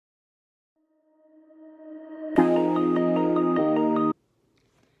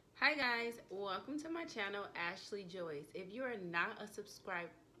Hi guys, welcome to my channel, Ashley Joyce. If you are not a subscriber,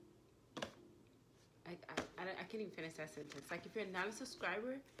 I can't even finish that sentence. Like, if you're not a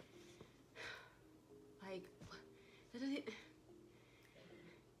subscriber, like,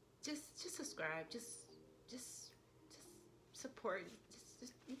 just subscribe, just support.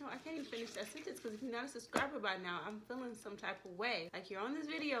 Just you know, I can't even finish that sentence because if you're not a subscriber by now, I'm feeling some type of way. Like, you're on this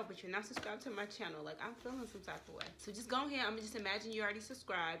video, but you're not subscribed to my channel. Like, I'm feeling some type of way. So just go ahead. I'm gonna just imagine you already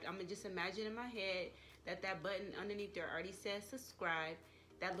subscribed. I'm gonna just imagine in my head that button underneath there already says subscribe.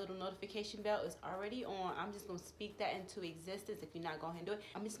 That little notification bell is already on. I'm just gonna speak that into existence. If you're not going to do it,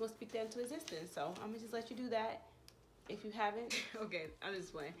 I'm just gonna speak that into existence. So I'm gonna just let you do that. If you haven't, okay, I'm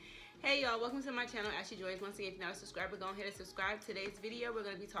just playing. Hey y'all, welcome to my channel, Ashley Joyce. Once again, if you're not a subscriber, go ahead and subscribe. Today's video, we're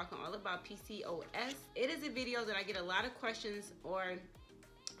going to be talking all about PCOS. It is a video that I get a lot of questions, or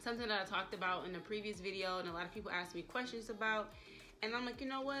something that I talked about in the previous video, and a lot of people ask me questions about. And I'm like, you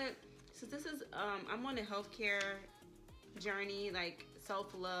know what? Since this is, I'm on a healthcare journey, like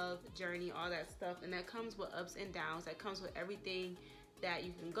self-love journey, all that stuff, and that comes with ups and downs. That comes with everything that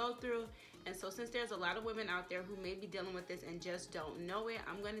you can go through. And so since there's a lot of women out there who may be dealing with this and just don't know it,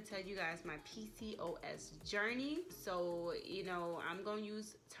 I'm going to tell you guys my PCOS journey. So, you know, I'm going to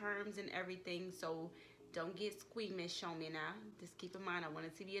use terms and everything, so don't get squeamish on me now. Just keep in mind, I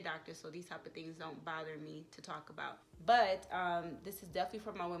wanted to be a doctor, so these type of things don't bother me to talk about. But this is definitely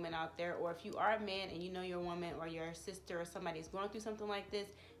for my women out there, or if you are a man and you know your woman or your sister or somebody is going through something like this,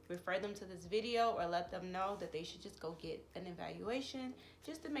 refer them to this video or let them know that they should just go get an evaluation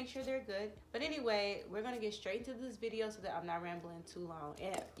just to make sure they're good. But anyway, we're gonna get straight into this video so that I'm not rambling too long.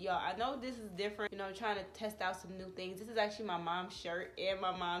 And y'all, I know this is different, you know, trying to test out some new things. This is actually my mom's shirt and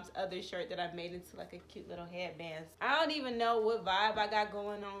my mom's other shirt that I made into like a cute little headband. I don't even know what vibe I got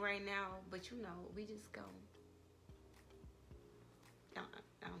going on right now, but you know, we just go. I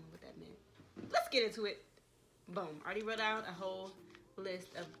don't know what that meant. Let's get into it. Boom. Already wrote out a whole list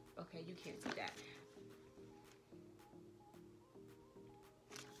of, okay, you can't see that.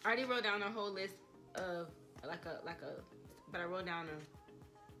 I already wrote down a whole list of but I wrote down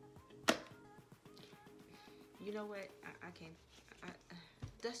you know what, I can't,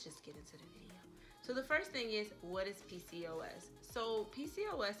 let's just get into the video. So the first thing is, what is PCOS? So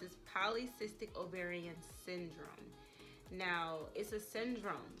PCOS is polycystic ovarian syndrome. Now, it's a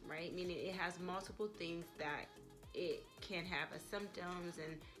syndrome, right? Meaning it has multiple things that it can have as symptoms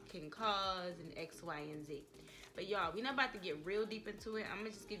and can cause and X, Y, and Z. But y'all, we're not about to get real deep into it. I'm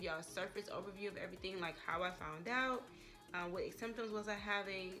gonna just give y'all a surface overview of everything, like how I found out, what symptoms was I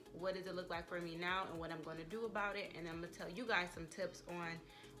having, what does it look like for me now, and what I'm gonna do about it. And I'm gonna tell you guys some tips on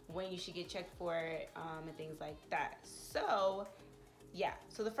when you should get checked for it, and things like that. So yeah,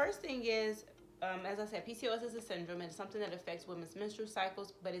 so the first thing is, as I said, PCOS is a syndrome, and it's something that affects women's menstrual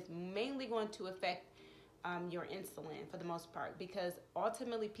cycles, but it's mainly going to affect your insulin for the most part, because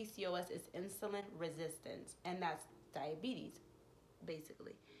ultimately PCOS is insulin resistance, and that's diabetes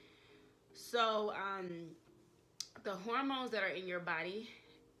basically. So the hormones that are in your body,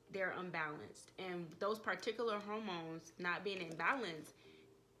 they're unbalanced, and those particular hormones not being in balance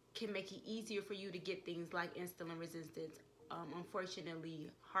can make it easier for you to get things like insulin resistance,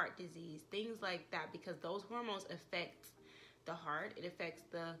 unfortunately heart disease, things like that, because those hormones affect the heart, it affects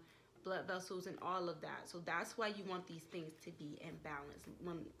the blood vessels and all of that. So that's why you want these things to be in balance.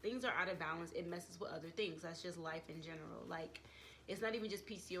 When things are out of balance, it messes with other things. That's just life in general. Like, it's not even just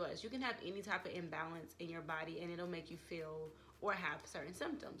PCOS. You can have any type of imbalance in your body and it'll make you feel or have certain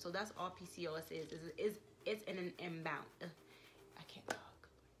symptoms. So that's all PCOS is it's an imbalance. I can't talk.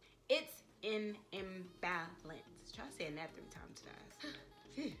 It's an imbalance. Try saying that 3 times fast.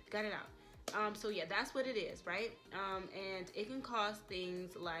 Got it out. So yeah, that's what it is, right? And it can cause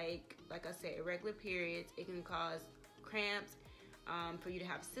things like I said, irregular periods. It can cause cramps, for you to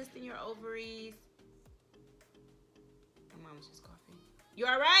have cysts in your ovaries. My mom was just coughing. You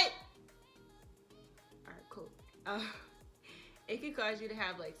all right? All right, cool. It can cause you to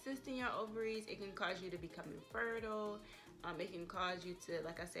have like cysts in your ovaries. It can cause you to become infertile. It can cause you to,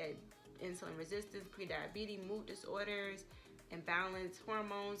 like I said, insulin resistance, prediabetes, mood disorders, imbalance,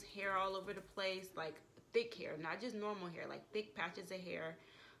 hormones, hair all over the place, like thick hair, not just normal hair, like thick patches of hair.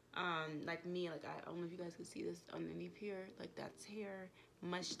 Like me, like I don't know if you guys can see this underneath here, like that's hair,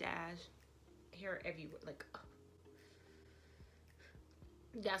 mustache, hair everywhere, like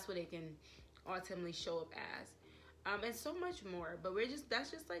that's what it can ultimately show up as. And so much more, but that's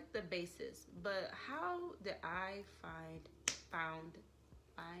just like the basis. But how did I find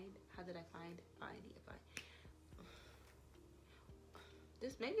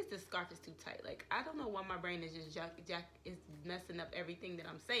maybe it's this scarf is too tight. Like, I don't know why my brain is just is messing up everything that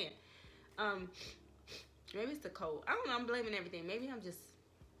I'm saying. Maybe it's the cold. I don't know. I'm blaming everything. Maybe I'm just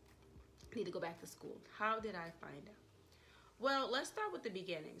need to go back to school. How did I find out? Well, let's start with the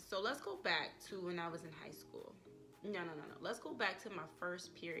beginning. So let's go back to when I was in high school. No. Let's go back to my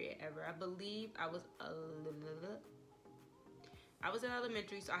first period ever. I believe I was in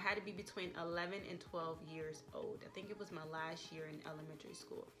elementary, so I had to be between 11 and 12 years old. I think it was my last year in elementary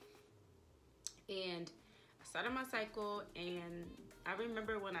school. And I started my cycle, and I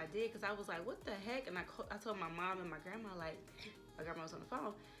remember when I did, because I was like, what the heck? And I told my mom and my grandma, like, my grandma was on the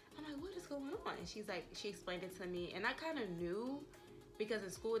phone. I'm like, what is going on? And she's like, she explained it to me, and I kind of knew, because in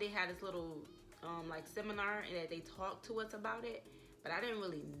school they had this little like seminar, and that they talked to us about it, but I didn't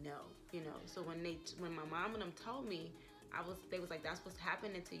really know, you know. So when my mom and them told me, they was like, that's what's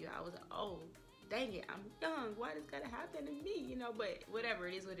happening to you. I was like, oh, dang it, I'm young. Why does gotta happen to me? You know, but whatever,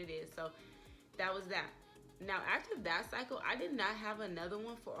 it is what it is. So that was that. Now, after that cycle, I did not have another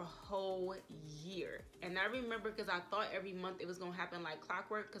one for a whole year. And I remember, because I thought every month it was going to happen like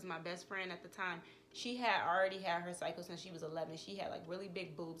clockwork, because my best friend at the time, she had already had her cycle since she was 11. She had like really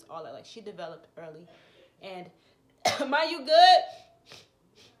big boobs, all that. Like, she developed early. And, Ma, you good?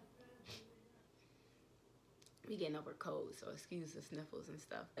 We getting over cold, so excuse the sniffles and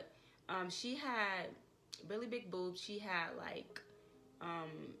stuff. But, she had really big boobs. She had like...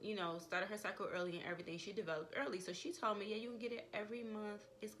 you know, started her cycle early and everything. She developed early. So she told me, yeah, you can get it every month.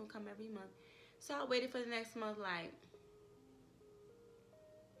 It's going to come every month. So I waited for the next month like,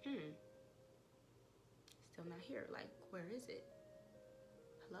 still not here. Like, where is it?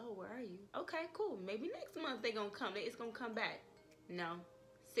 Hello, where are you? Okay, cool. Maybe next month they going to come. It's going to come back. No.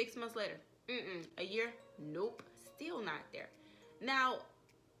 6 months later. A year? Nope. Still not there. Now,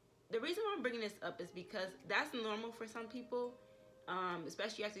 the reason why I'm bringing this up is because that's normal for some people.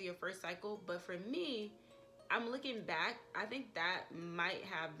 Especially after your first cycle. But for me, I'm looking back, I think that might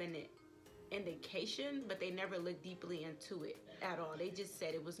have been an indication, but they never looked deeply into it at all. They just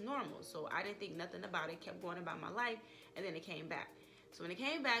said it was normal. So I didn't think nothing about it, kept going about my life, and then it came back. So when it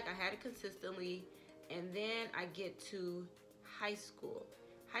came back, I had it consistently, and then I get to high school.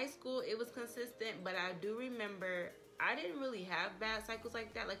 High school, it was consistent, but I do remember I didn't really have bad cycles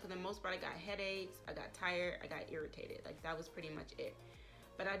like that. Like, for the most part, I got headaches, I got tired, I got irritated. Like, that was pretty much it.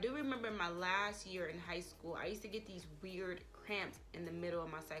 But I do remember my last year in high school, I used to get these weird cramps in the middle of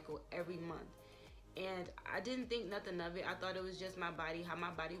my cycle every month. And I didn't think nothing of it. I thought it was just my body, how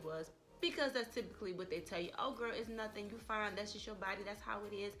my body was. Because that's typically what they tell you. Oh, girl, it's nothing. You fine. That's just your body. That's how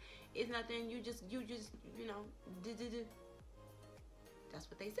it is. It's nothing. You just, you know, That's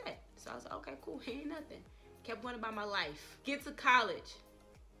what they said. So I was like, okay, cool. Ain't nothing. Kept going about my life. Get to college.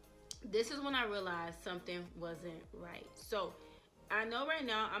 This is when I realized something wasn't right. So I know right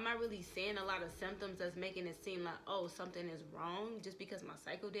now I'm not really seeing a lot of symptoms that's making it seem like, oh, something is wrong just because my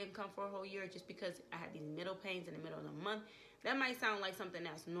cycle didn't come for a whole year, just because I had these middle pains in the middle of the month. That might sound like something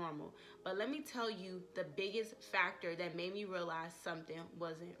that's normal. But let me tell you the biggest factor that made me realize something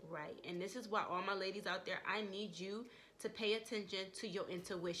wasn't right. And this is why all my ladies out there, I need you to pay attention to your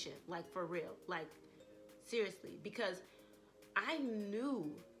intuition. Like, for real. Like, seriously, because I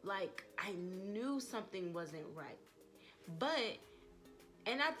knew something wasn't right. But,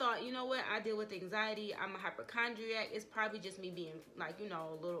 and I thought, you know what, I deal with anxiety, I'm a hypochondriac, it's probably just me being, like, you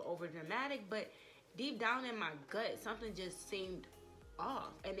know, a little over dramatic, but deep down in my gut, something just seemed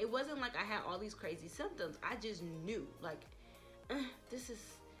off. And it wasn't like I had all these crazy symptoms. I just knew, like, this is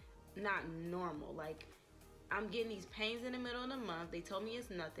not normal. Like, I'm getting these pains in the middle of the month. They told me it's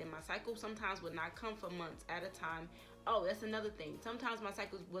nothing. My cycle sometimes would not come for months at a time. Oh, that's another thing. Sometimes my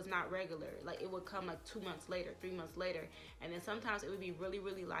cycle was not regular. Like, it would come like 2 months later, 3 months later. And then sometimes it would be really,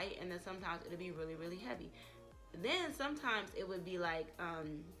 really light. And then sometimes it would be really, really heavy. Then sometimes it would be like,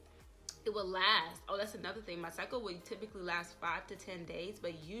 it would last. Oh, that's another thing. My cycle would typically last 5 to 10 days.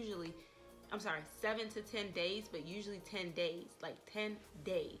 But usually, 7 to 10 days. But usually 10 days. Like 10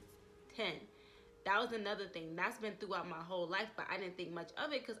 days. 10. That was another thing. That's been throughout my whole life, but I didn't think much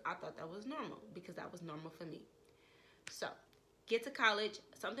of it because I thought that was normal, because that was normal for me. So, get to college.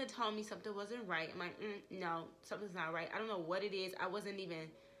 Something told me something wasn't right. I'm like, no, something's not right. I don't know what it is. I wasn't even,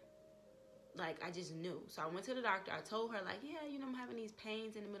 like, I just knew. So, I went to the doctor. I told her, like, yeah, you know, I'm having these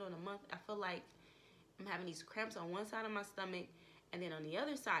pains in the middle of the month. I feel like I'm having these cramps on one side of my stomach, and then on the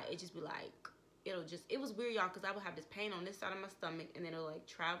other side, it just be like, it was weird, y'all, because I would have this pain on this side of my stomach, and then it'll, like,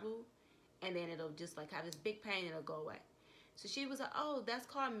 travel. And then it'll just like have this big pain and it'll go away. So she was like, oh, that's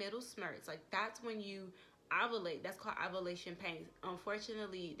called middle smirts. Like, that's when you ovulate. That's called ovulation pains.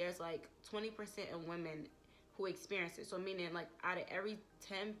 Unfortunately, there's like 20% of women who experience it. So meaning like out of every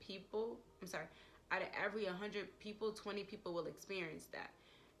 10 people, out of every 100 people, 20 people will experience that.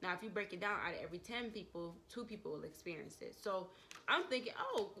 Now, if you break it down, out of every 10 people, 2 people will experience it. So I'm thinking,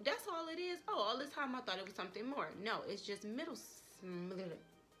 oh, that's all it is. Oh, all this time I thought it was something more. No, it's just middle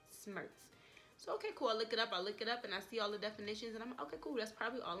smirts. So, okay, cool. I look it up, and I see all the definitions, and I'm okay, cool. That's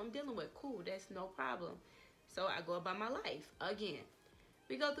probably all I'm dealing with. Cool, that's no problem. So I go about my life. Again,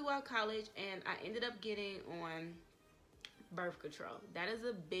 we go throughout college, and I ended up getting on birth control. That is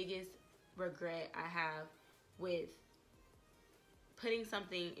the biggest regret I have with putting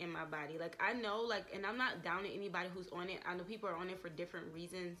something in my body. Like, I know, like, and I'm not downing anybody who's on it. I know people are on it for different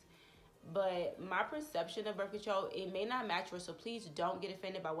reasons, but my perception of birth control, it may not match yours, so please don't get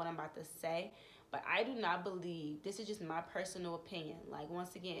offended by what I'm about to say. But I do not believe, this is just my personal opinion. Like,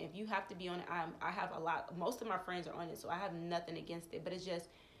 once again, if you have to be on it, I have a lot, most of my friends are on it, so I have nothing against it. But it's just,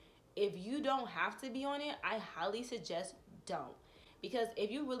 if you don't have to be on it, I highly suggest don't. Because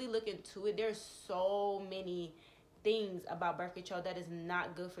if you really look into it, there's so many things about birth control that is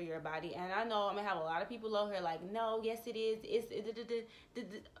not good for your body. And I know I'm gonna have a lot of people over here like, no, yes it is,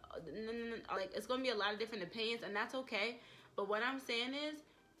 like, it's gonna be a lot of different opinions, and that's okay. But what I'm saying is,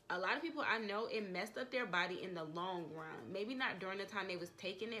 a lot of people I know, it messed up their body in the long run. Maybe not during the time they was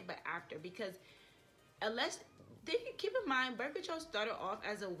taking it, but after. Because keep in mind, birth control started off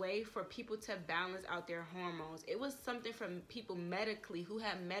as a way for people to balance out their hormones. It was something from people medically who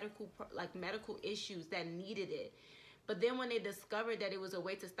had medical issues that needed it. But then when they discovered that it was a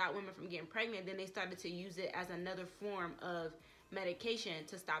way to stop women from getting pregnant, then they started to use it as another form of medication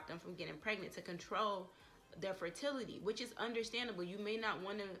to stop them from getting pregnant, to control their fertility, which is understandable. You may not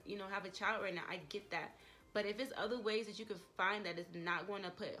want to, have a child right now. I get that. But if it's other ways that you can find that it's not going to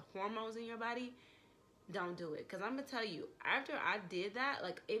put hormones in your body, don't do it. Because I'm going to tell you, after I did that,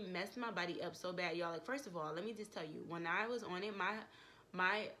 like, it messed my body up so bad, y'all. Like, first of all, let me just tell you, when I was on it,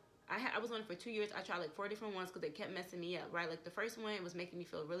 I was on it for 2 years. I tried like 4 different ones because they kept messing me up, right? Like, the first one, it was making me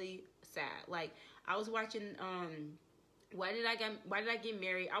feel really sad. Like, I was watching, Why Did I Get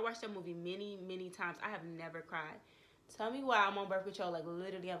Married? I watched that movie many, many times. I have never cried. Tell me why I'm on birth control. Like,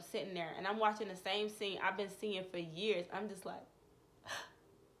 literally, I'm sitting there and I'm watching the same scene I've been seeing for years. I'm just like,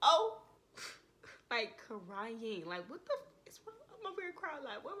 oh, like, crying. Like, what the is wrong? I'm over here crying.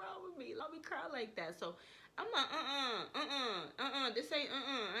 Like, what wrong with me? Let me cry like that. So I'm like, this ain't,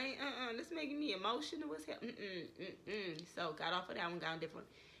 this making me emotional as hell. So got off of that one, got on different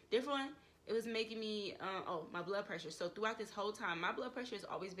one. It was making me, my blood pressure. So throughout this whole time, my blood pressure has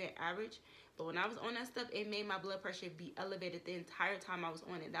always been average. But when I was on that stuff, it made my blood pressure be elevated the entire time I was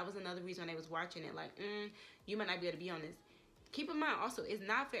on it. That was another reason they was watching it. Like, you might not be able to be on this. Keep in mind, also, it's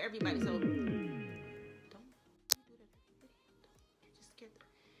not for everybody. So don't do that. Just scared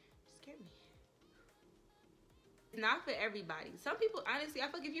me. It's not for everybody. Some people, honestly,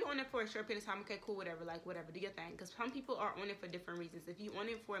 I feel like if you're on it for a short period of time, okay, cool, whatever, like, whatever, do your thing. Because some people are on it for different reasons. If you on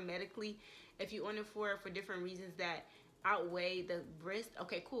it for medically, if you on it for different reasons that outweigh the risk,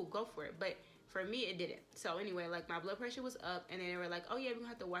 okay, cool, go for it. But for me, it didn't. So anyway, like, my blood pressure was up, and then they were like, oh yeah, we're gonna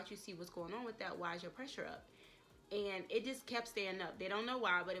have to watch you, see what's going on with that. Why is your pressure up? And it just kept staying up. They don't know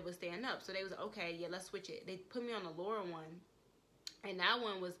why, but it was staying up. So they was, okay, yeah, let's switch it. They put me on the lower one, and that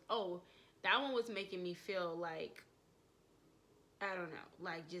one was making me feel like, I don't know,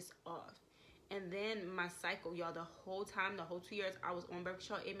 like, just off. And then my cycle, y'all, the whole 2 years I was on birth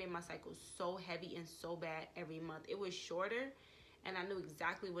control, it made my cycle so heavy and so bad every month. It was shorter, and I knew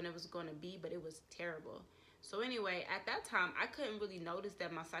exactly when it was going to be, but it was terrible. So anyway, at that time, I couldn't really notice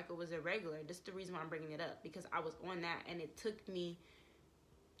that my cycle was irregular. This is the reason why I'm bringing it up, because I was on that, and it took me,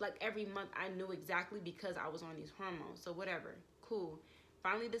 like, every month I knew exactly, because I was on these hormones. So whatever, cool.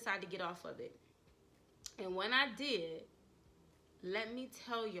 Finally decided to get off of it. And when I did, let me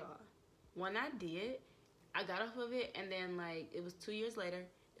tell y'all, when I did, I got off of it, and then, like, it was 2 years later.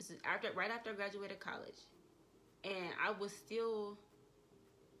 This is right after I graduated college, and I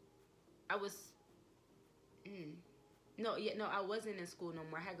wasn't in school no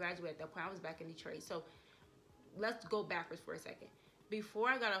more. I had graduated at that point. I was back in Detroit. So let's go backwards for a second. Before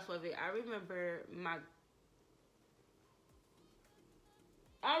I got off of it, I remember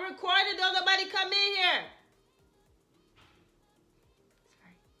I'm recording. Don't nobody come in here.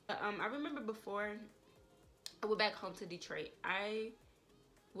 I remember before I went back home to Detroit, I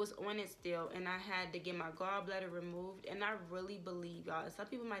was on it still, and I had to get my gallbladder removed. And I really believe, y'all, some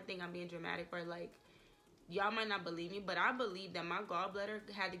people might think I'm being dramatic, or like, y'all might not believe me, but I believe that my gallbladder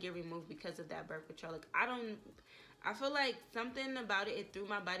had to get removed because of that birth control. Like, I feel like something about it threw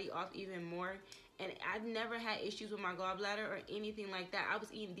my body off even more. And I never had issues with my gallbladder or anything like that. I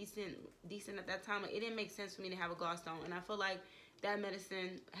was eating decent at that time. Like, it didn't make sense for me to have a gallstone. And I feel like that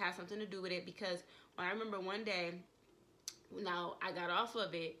medicine has something to do with it, because when I remember one day, now I got off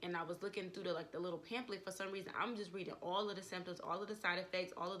of it and I was looking through the little pamphlet. For some reason, I'm just reading all of the symptoms, all of the side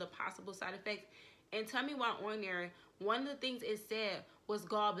effects, all of the possible side effects. And tell me why on there, one of the things it said was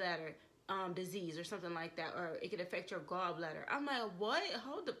gallbladder disease or something like that, or it could affect your gallbladder. I'm like, what?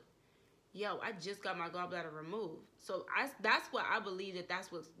 Hold up. Yo, I just got my gallbladder removed. So that's what I believe,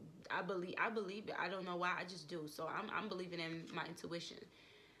 that's what I believe it. I don't know why, I just do. So I'm believing in my intuition.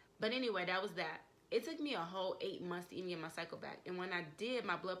 But anyway, that was that. It took me a whole 8 months to even get my cycle back. And when I did,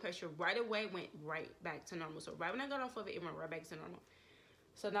 my blood pressure right away went right back to normal. So right when I got off of it, it went right back to normal.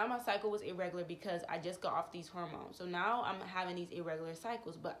 So now my cycle was irregular because I just got off these hormones. So now I'm having these irregular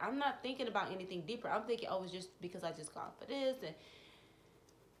cycles. But I'm not thinking about anything deeper. I'm thinking, oh, it's just because I just got off of this.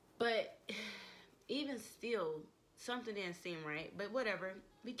 But even still, something didn't seem right. But whatever.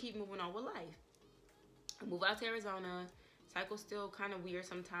 We keep moving on with life. I move out to Arizona. Cycle's still kind of weird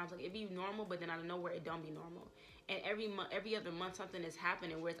sometimes. Like, it be normal, but then out of nowhere, it don't be normal. And every other month, something is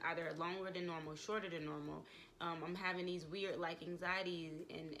happening where it's either longer than normal, shorter than normal. I'm having these weird, like, anxiety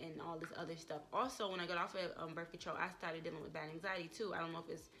and all this other stuff. Also, when I got off of birth control, I started dealing with bad anxiety, too. I don't know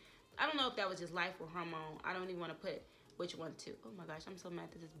if that was just life or hormone. I don't even want to put which one, too. Oh, my gosh, I'm so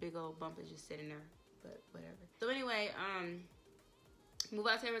mad that this big old bump is just sitting there. But whatever. So, anyway, move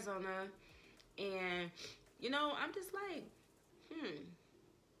out to Arizona. And, I'm just like,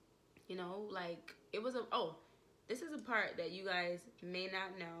 like, it was this is a part that you guys may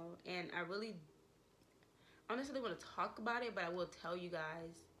not know, and I really honestly want to talk about it, but I will tell you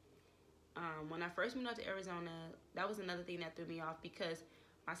guys, when I first moved out to Arizona, that was another thing that threw me off, because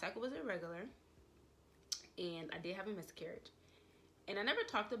my cycle was irregular, and I did have a miscarriage. And I never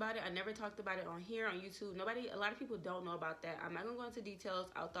talked about it. I never talked about it on here, on YouTube. A lot of people don't know about that. I'm not going to go into details.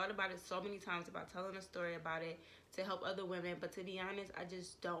 I thought about it so many times about telling a story about it to help other women. But to be honest, I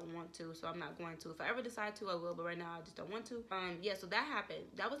just don't want to. So I'm not going to. If I ever decide to, I will. But right now, I just don't want to. Yeah, so that happened.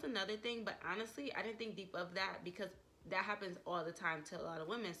 That was another thing. But honestly, I didn't think deep of that, because that happens all the time to a lot of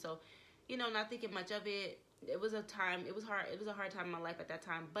women. So, not thinking much of it. It was a time. It was hard. It was a hard time in my life at that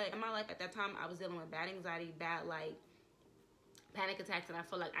time. But in my life at that time, I was dealing with bad anxiety, bad, panic attacks, and I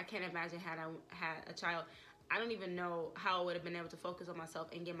feel like I can't imagine had I had a child. I don't even know how I would have been able to focus on myself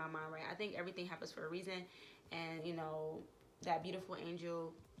and get my mind right. I think everything happens for a reason, and that beautiful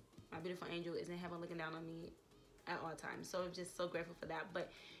angel, my beautiful angel, is in heaven looking down on me at all times. So I'm just so grateful for that. But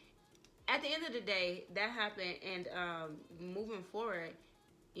at the end of the day, that happened, and moving forward,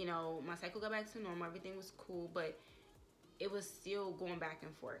 my cycle got back to normal. Everything was cool, but it was still going back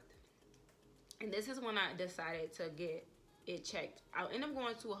and forth. And this is when I decided to get it checked. I ended up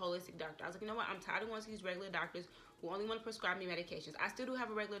going to a holistic doctor. I was like, you know what? I'm tired of going to these regular doctors who only want to prescribe me medications. I still do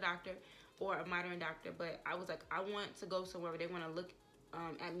have a regular doctor or a modern doctor, but I was like, I want to go somewhere where they want to look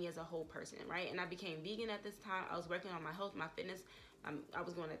at me as a whole person, right? And I became vegan at this time. I was working on my health, my fitness. I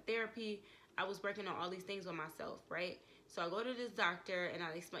was going to therapy. I was working on all these things with myself, right? So I go to this doctor, and I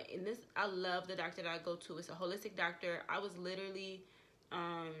explain. And I love the doctor that I go to. It's a holistic doctor. I was literally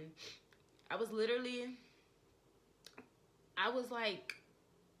like,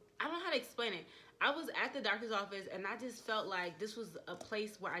 I don't know how to explain it. I was at the doctor's office, and I just felt like this was a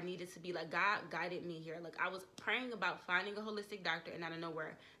place where I needed to be. Like, God guided me here. Like, I was praying about finding a holistic doctor, and out of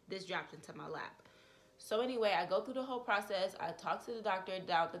nowhere, this dropped into my lap. So anyway, I go through the whole process. I talk to the doctor.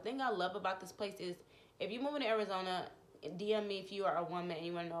 Now, the thing I love about this place is, if you move into Arizona, DM me if you are a woman and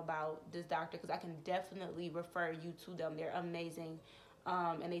you want to know about this doctor, because I can definitely refer you to them. They're amazing.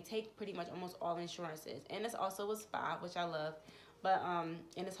 And they take pretty much almost all insurances. And it's also a spa, which I love. But and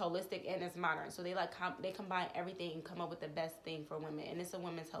it's holistic and it's modern. So they combine everything and come up with the best thing for women. And it's a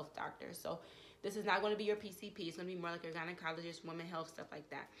women's health doctor. So this is not going to be your PCP. It's going to be more like your gynecologist, women's health, stuff like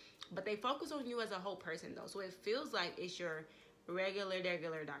that. But they focus on you as a whole person, though. So it feels like it's your regular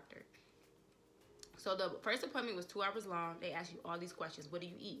doctor. So the first appointment was 2 hours long. They ask you all these questions. What do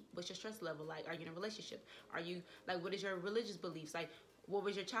you eat? What's your stress level like? Are you in a relationship? Are you, like, what is your religious beliefs? Like, what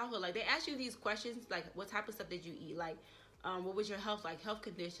was your childhood like? They ask you these questions, like, what type of stuff did you eat? Like, what was your health like? Health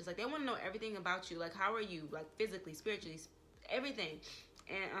conditions. Like, they want to know everything about you. Like, how are you? Like, physically, spiritually, everything.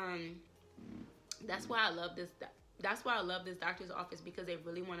 And that's why I love this. That's why I love this doctor's office, because they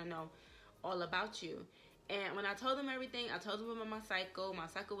really want to know all about you. And when I told them everything, I told them about my cycle. My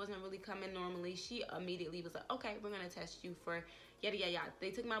cycle wasn't really coming normally. She immediately was like, okay, we're going to test you for yada, yada, yada. They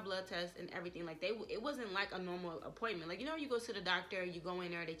took my blood test and everything. Like, it wasn't like a normal appointment. Like, you go to the doctor, you go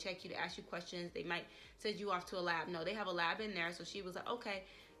in there, they check you, they ask you questions. They might send you off to a lab. No, they have a lab in there. So she was like, okay,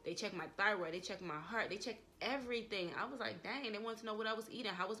 They checked my thyroid. They checked my heart. They checked everything. I was like, dang, they wanted to know what I was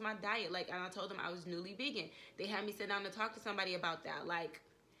eating. How was my diet? Like, and I told them I was newly vegan. They had me sit down and talk to somebody about that. Like,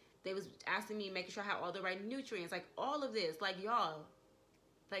 they was asking me, making sure I had all the right nutrients. Like, all of this. Like, y'all,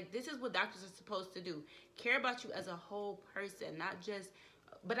 like, this is what doctors are supposed to do. Care about you as a whole person, not just,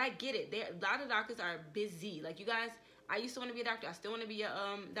 but I get it. A lot of doctors are busy. Like, you guys, I used to want to be a doctor. I still want to be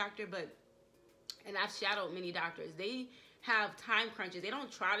a doctor, but, and I've shadowed many doctors. They have time crunches. They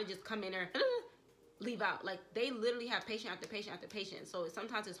don't try to just come in there, leave out. Like, they literally have patient after patient after patient. So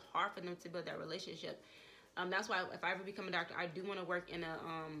sometimes it's hard for them to build that relationship. That's why if I ever become a doctor, I do want to work in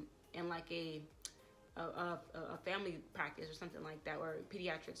in like a family practice or something like that, or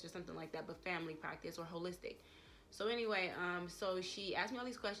pediatrics or something like that, but family practice or holistic. So anyway, so she asked me all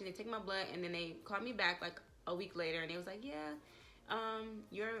these questions. They take my blood, and then they called me back like a week later, and they was like, yeah,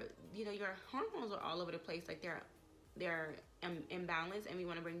 your hormones are all over the place. Like, they're imbalanced, and we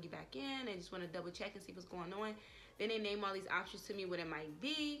want to bring you back in and just want to double check and see what's going on. Then they name all these options to me, what it might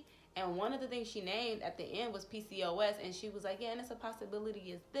be. And one of the things she named at the end was PCOS, and she was like, yeah, and it's a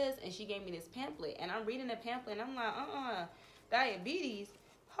possibility is this, and she gave me this pamphlet, and I'm reading the pamphlet, and I'm like, diabetes,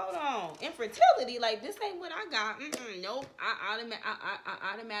 hold on, infertility, like, this ain't what I got, nope, I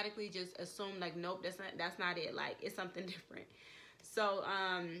automatically just assumed, like, nope, that's not it, like, it's something different. So,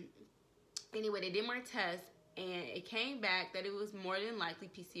 anyway, they did more tests, and it came back that it was more than likely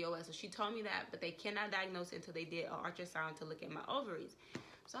PCOS, so she told me that, but they cannot diagnose it until they did an ultrasound to look at my ovaries.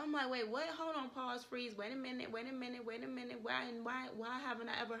 So I'm like, wait, what? Hold on, pause, freeze. Wait a minute. Why haven't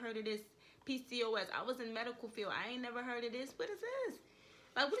I ever heard of this PCOS? I was in medical field. I ain't never heard of this. What is this?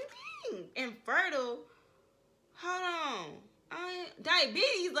 Like, what do you mean? Infertile? Hold on.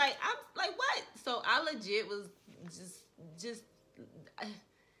 Diabetes? Like, I'm like, what? So I legit was just.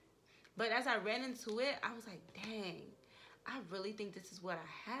 But as I ran into it, I was like, dang, I really think this is what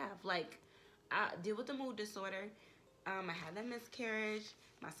I have. Like, I deal with the mood disorder. I had that miscarriage.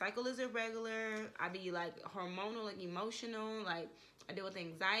 My cycle is irregular. I be like hormonal, like emotional. Like, I deal with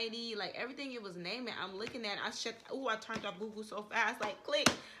anxiety. Like, everything it was naming, I'm looking at. I turned off Google so fast. Like, click.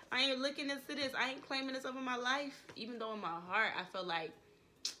 I ain't looking into this. I ain't claiming this over my life. Even though in my heart, I felt like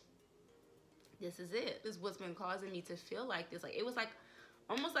this is it. This is what's been causing me to feel like this. Like, it was like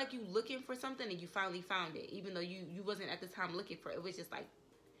almost like you looking for something and you finally found it, even though you wasn't at the time looking for it. It was just like,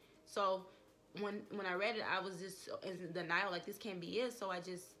 so. When I read it, I was just in denial, like, this can't be it. So I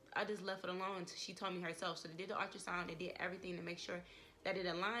just left it alone until she told me herself. So they did the ultrasound, they did everything to make sure that it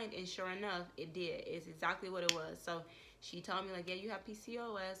aligned, and sure enough, it did. It's exactly what it was. So she told me, like, yeah, you have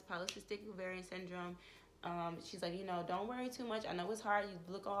PCOS, polycystic ovarian syndrome. She's like, don't worry too much. I know it's hard. You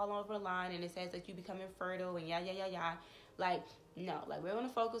look all over the line, and it says that you become infertile, and yeah. Like, no, like, we're going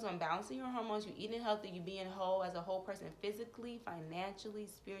to focus on balancing your hormones, you eating healthy, you being whole as a whole person, physically, financially,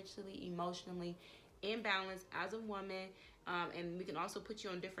 spiritually, emotionally, in balance as a woman. And we can also put you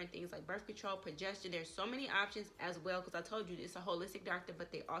on different things like birth control, progestin. There's so many options as well, because I told you it's a holistic doctor,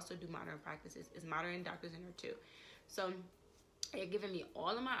 but they also do modern practices. It's modern doctors in there too. So they're giving me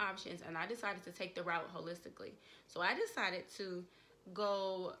all of my options, and I decided to take the route holistically. So I decided to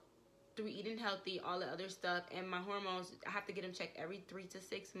go through eating healthy, all the other stuff, and my hormones, I have to get them checked every 3 to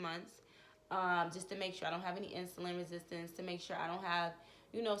 6 months, just to make sure I don't have any insulin resistance, to make sure I don't have,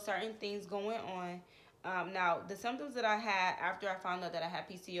 certain things going on. Now, the symptoms that I had after I found out that I had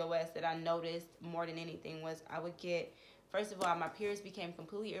PCOS that I noticed more than anything was I would get, first of all, my periods became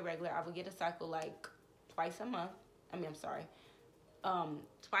completely irregular. I would get a cycle like twice a month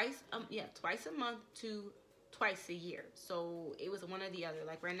to twice a year. So it was one or the other.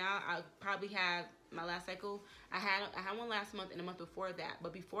 Like, right now, I probably have my last cycle. I had one last month and a month before that.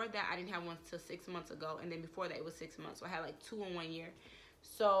 But before that, I didn't have one till 6 months ago. And then before that, it was 6 months. So I had like 2 in 1 year.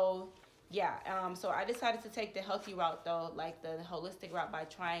 So yeah. So I decided to take the healthy route, though, like the holistic route, by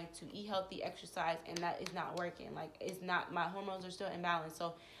trying to eat healthy, exercise, and that is not working. Like, it's not, my hormones are still imbalanced.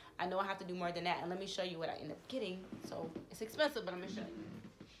 So I know I have to do more than that. And let me show you what I end up getting. So it's expensive, but I'm gonna show you.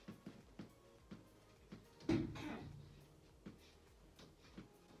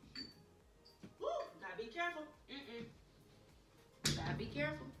 Be careful. Gotta be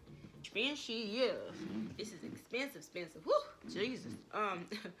careful. Expensive. This is expensive. Woo, Jesus.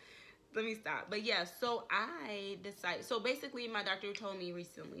 Let me stop. But yeah, so I decided. So basically, my doctor told me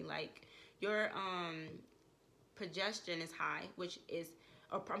recently, like, your progestin is high, which is,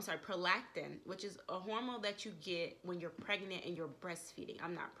 prolactin, which is a hormone that you get when you're pregnant and you're breastfeeding.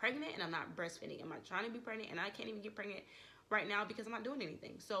 I'm not pregnant and I'm not breastfeeding. I'm not trying to be pregnant, and I can't even get pregnant right now because I'm not doing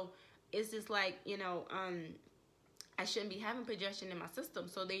anything. So it's just like, I shouldn't be having progestin in my system.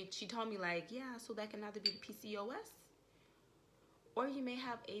 So she told me, like, yeah, so that can either be PCOS or you may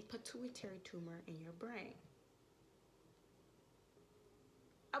have a pituitary tumor in your brain.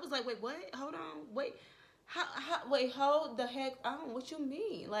 I was like, wait, what? Hold on, wait, wait, hold the heck on. What you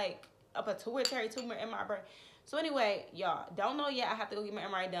mean? Like a pituitary tumor in my brain? So anyway, y'all don't know yet. I have to go get my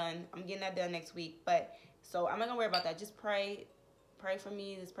MRI done. I'm getting that done next week. But so I'm not gonna worry about that. Just pray for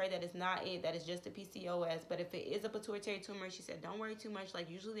me. Just pray that it's not it. That it's just a PCOS. But if it is a pituitary tumor, she said, don't worry too much. Like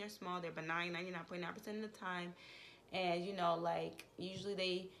usually they're small. They're benign 99.9% of the time. And you know, like usually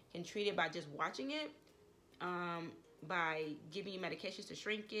they can treat it by just watching it. By giving you medications to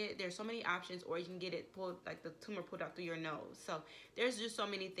shrink it. There's so many options, or you can get it pulled, like the tumor pulled out through your nose. So there's just so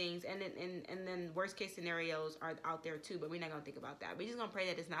many things, and then worst case scenarios are out there too, but we're not gonna think about that. We're just gonna pray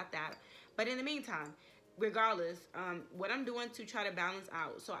that it's not that. But in the meantime, regardless, what I'm doing to try to balance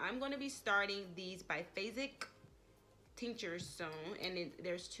out, so I'm going to be starting these biphasic tinctures soon, and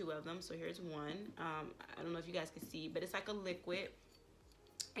there's 2 of them. So here's one. I don't know if you guys can see, but it's like a liquid,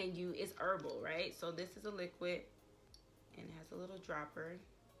 and it's herbal, right? So this is a liquid, and it has a little dropper,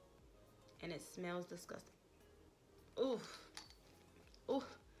 and it smells disgusting. Oof. Oof.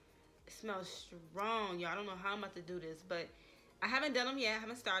 It smells strong, y'all. I don't know how I'm about to do this, but I haven't done them yet. I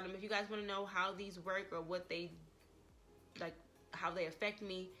haven't started them. If you guys want to know how these work or what they, like, how they affect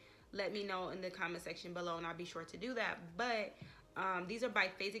me, let me know in the comment section below, and I'll be sure to do that. But these are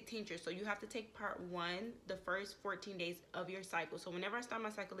biphasic tinctures, so you have to take part 1 the first 14 days of your cycle. So whenever I start my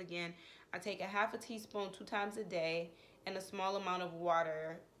cycle again, I take a half a teaspoon 2 times a day and a small amount of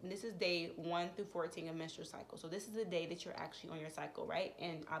water. And this is day 1 through 14 of menstrual cycle. So this is the day that you're actually on your cycle, right?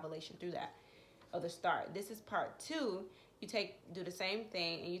 And ovulation through that, of the start. This is part 2. You do the same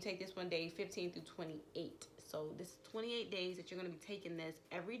thing, and you take this one day 15 through 28. So this is 28 days that you're going to be taking this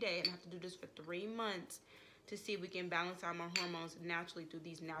every day, and I have to do this for 3 months to see if we can balance out my hormones naturally through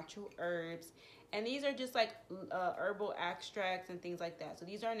these natural herbs. And these are just like herbal extracts and things like that. So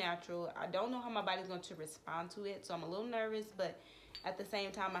these are natural. I don't know how my body's going to respond to it, so I'm a little nervous, but at the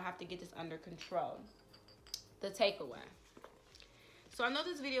same time, I have to get this under control. The takeaway. So I know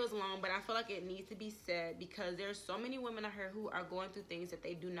this video is long, but I feel like it needs to be said because there's so many women out here who are going through things that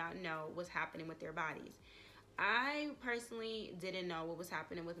they do not know what's happening with their bodies. I personally didn't know what was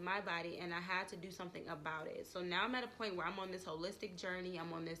happening with my body, and I had to do something about it. So now I'm at a point where I'm on this holistic journey.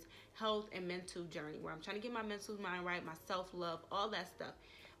 I'm on this health and mental journey where I'm trying to get my mental mind right, my self-love, all that stuff.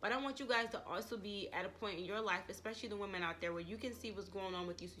 But I want you guys to also be at a point in your life, especially the women out there, where you can see what's going on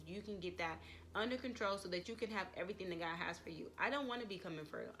with you so you can get that under control so that you can have everything that God has for you. I don't want to become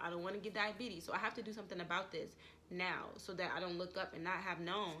infertile. I don't want to get diabetes. So I have to do something about this now so that I don't look up and not have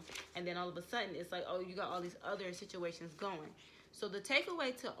known. And then all of a sudden, it's like, oh, you got all these other situations going. So the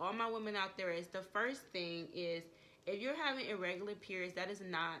takeaway to all my women out there is the first thing is, if you're having irregular periods, that is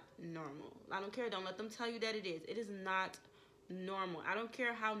not normal. I don't care. Don't let them tell you that it is. It is not normal. I don't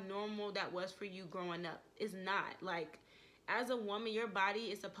care how normal that was for you growing up. It's not. Like, as a woman, your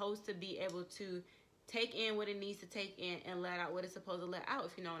body is supposed to be able to take in what it needs to take in and let out what it's supposed to let out,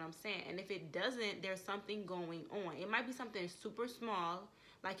 if you know what I'm saying. And if it doesn't, there's something going on. It might be something super small,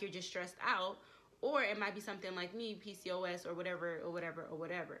 like you're just stressed out, or it might be something like me, PCOS or whatever, or whatever, or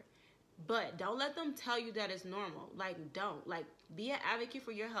whatever. But don't let them tell you that it's normal. Like, don't. Like, be an advocate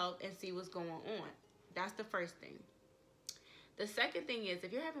for your health and see what's going on. That's the first thing. The second thing is,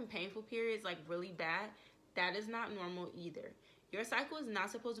 if you're having painful periods, like really bad, that is not normal either. Your cycle is not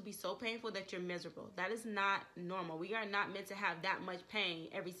supposed to be so painful that you're miserable. That is not normal. We are not meant to have that much pain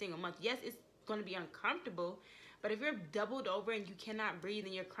every single month. Yes, it's going to be uncomfortable, but if you're doubled over and you cannot breathe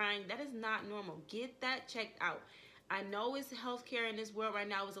and you're crying, that is not normal. Get that checked out. I know it's healthcare in this world right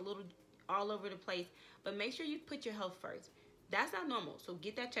now is a little all over the place, but make sure you put your health first. That's not normal, so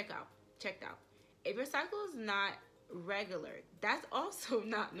get that checked out. If your cycle is not regular, that's also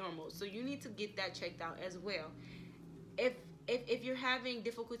not normal, so you need to get that checked out as well. If you're having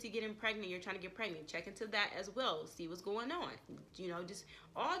difficulty getting pregnant, you're trying to get pregnant, check into that as well. See what's going on. You know, just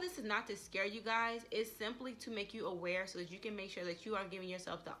all this is not to scare you guys. It's simply to make you aware so that you can make sure that you are giving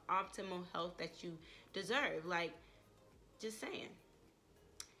yourself the optimal health that you deserve. Like, just saying.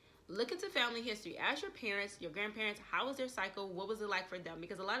 Look into family history. Ask your parents, your grandparents, how was their cycle? What was it like for them?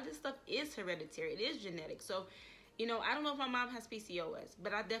 Because a lot of this stuff is hereditary. It is genetic. So, you know, I don't know if my mom has PCOS,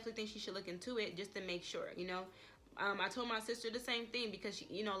 but I definitely think she should look into it just to make sure, you know. I told my sister the same thing because, she,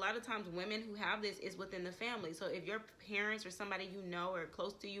 you know, a lot of times women who have this is within the family. So if your parents or somebody you know or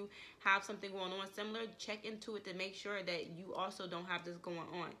close to you have something going on similar, check into it to make sure that you also don't have this going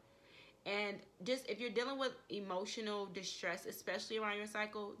on. And just if you're dealing with emotional distress, especially around your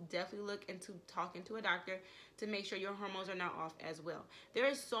cycle, definitely look into talking to a doctor to make sure your hormones are not off as well. There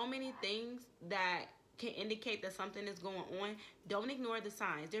are so many things that can indicate that something is going on, don't ignore the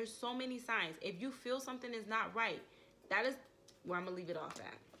signs. There's so many signs. If you feel something is not right, that is where I'm gonna leave it off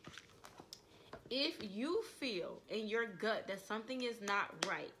at. If you feel in your gut that something is not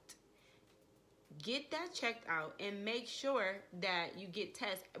right, get that checked out and make sure that you get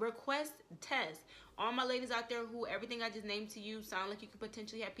tests. Request tests. All my ladies out there who everything I just named to you sound like you could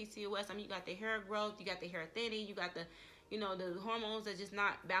potentially have PCOS. I mean, you got the hair growth, you got the hair thinning, you got the, you know, the hormones are just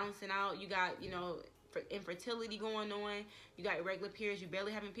not balancing out. You got, you know, infertility going on. You got irregular periods. You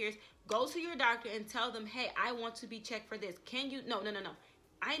barely having periods. Go to your doctor and tell them, hey, I want to be checked for this. Can you? No.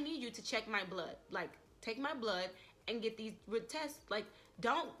 I need you to check my blood. Like, take my blood and get these tests. Like,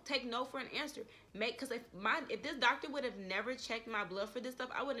 don't take no for an answer. Because if this doctor would have never checked my blood for this stuff,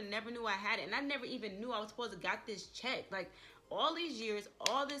 I would have never knew I had it. And I never even knew I was supposed to got this checked. Like, all these years,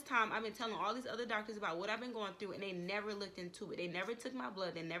 all this time, I've been telling all these other doctors about what I've been going through, and they never looked into it. They never took my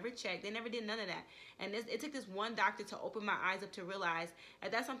blood. They never checked. They never did none of that. And it took this one doctor to open my eyes up to realize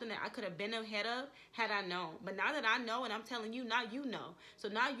that that's something that I could have been ahead of had I known. But now that I know, and I'm telling you, now you know. So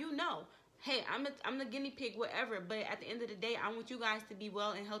now you know. Hey, I'm the guinea pig, whatever. But at the end of the day, I want you guys to be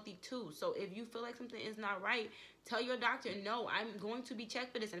well and healthy too. So if you feel like something is not right, tell your doctor, no, I'm going to be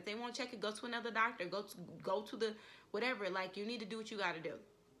checked for this. And if they won't check it, go to another doctor. Go to the whatever. Like, you need to do what you got to do.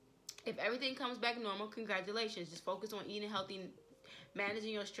 If everything comes back normal, congratulations. Just focus on eating healthy,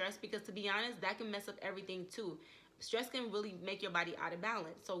 managing your stress, because to be honest, that can mess up everything too. Stress can really make your body out of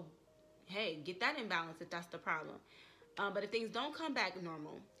balance. So, hey, get that in balance if that's the problem. But if things don't come back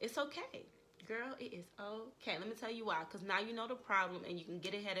normal, it's okay. Girl, it is okay. Let me tell you why. Because now you know the problem and you can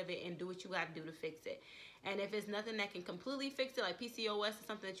get ahead of it and do what you got to do to fix it. And if it's nothing that can completely fix it, like PCOS is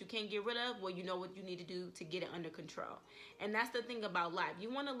something that you can't get rid of, well, you know what you need to do to get it under control. And that's the thing about life.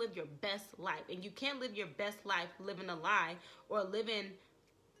 You want to live your best life. And you can't live your best life living a lie or living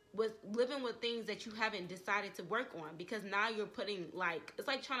with things that you haven't decided to work on. Because now you're putting, like, it's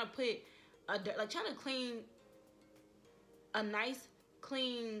like trying to clean a nice,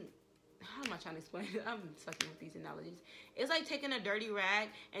 clean, how am I trying to explain it? I'm sucking with these analogies. It's like taking a dirty rag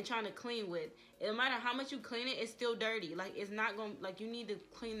and trying to clean with. No matter how much you clean it, it's still dirty. Like, it's not going, like, you need to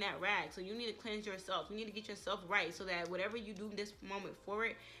clean that rag. So you need to cleanse yourself. You need to get yourself right so that whatever you do this moment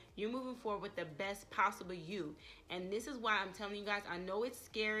forward, you're moving forward with the best possible you. And this is why I'm telling you guys, I know it's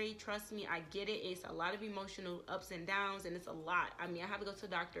scary. Trust me, I get it. It's a lot of emotional ups and downs, and it's a lot. I mean, I have to go to the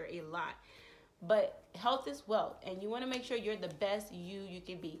doctor a lot. But health is wealth, and you want to make sure you're the best you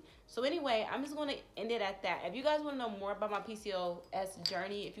can be. So anyway, I'm just going to end it at that. If you guys want to know more about my PCOS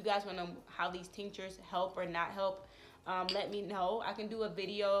journey, if you guys want to know how these tinctures help or not help, let me know. I can do a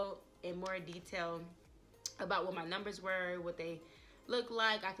video in more detail about what my numbers were, what they look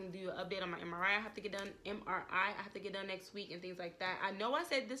like. I can do an update on my MRI. I have to get done next week and things like that. I know I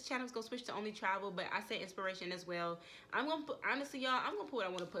said this channel is gonna switch to only travel, but I said inspiration as well. I'm gonna put, honestly, y'all, I'm gonna put what I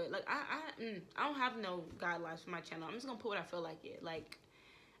want to put. Like, I don't have no guidelines for my channel. I'm just gonna put what I feel like it. Like,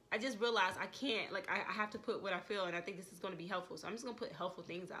 I just realized I can't, like, I have to put what I feel, and I think this is gonna be helpful. So I'm just gonna put helpful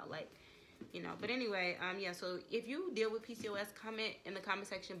things out, like, you know. But anyway, yeah. So if you deal with PCOS, comment in the comment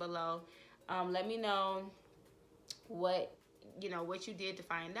section below. Let me know what you did to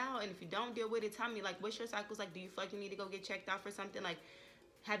find out. And if you don't deal with it, tell me, like, what's your cycles like? Do you feel like you need to go get checked out for something? Like,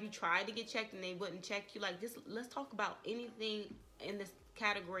 have you tried to get checked and they wouldn't check you? Like, this, let's talk about anything in this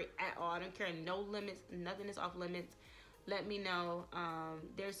category at all. I don't care. No limits. Nothing is off limits. Let me know.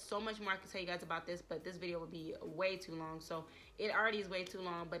 There's so much more I can tell you guys about this, but this video will be way too long. So it already is way too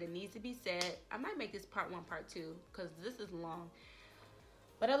long, but it needs to be said. I might make this part 1, part 2, because this is long.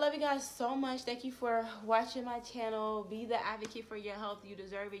 But I love you guys so much. Thank you for watching my channel. Be the advocate for your health. You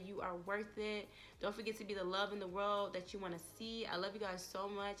deserve it. You are worth it. Don't forget to be the love in the world that you want to see. I love you guys so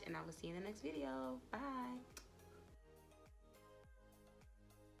much, and I will see you in the next video. Bye.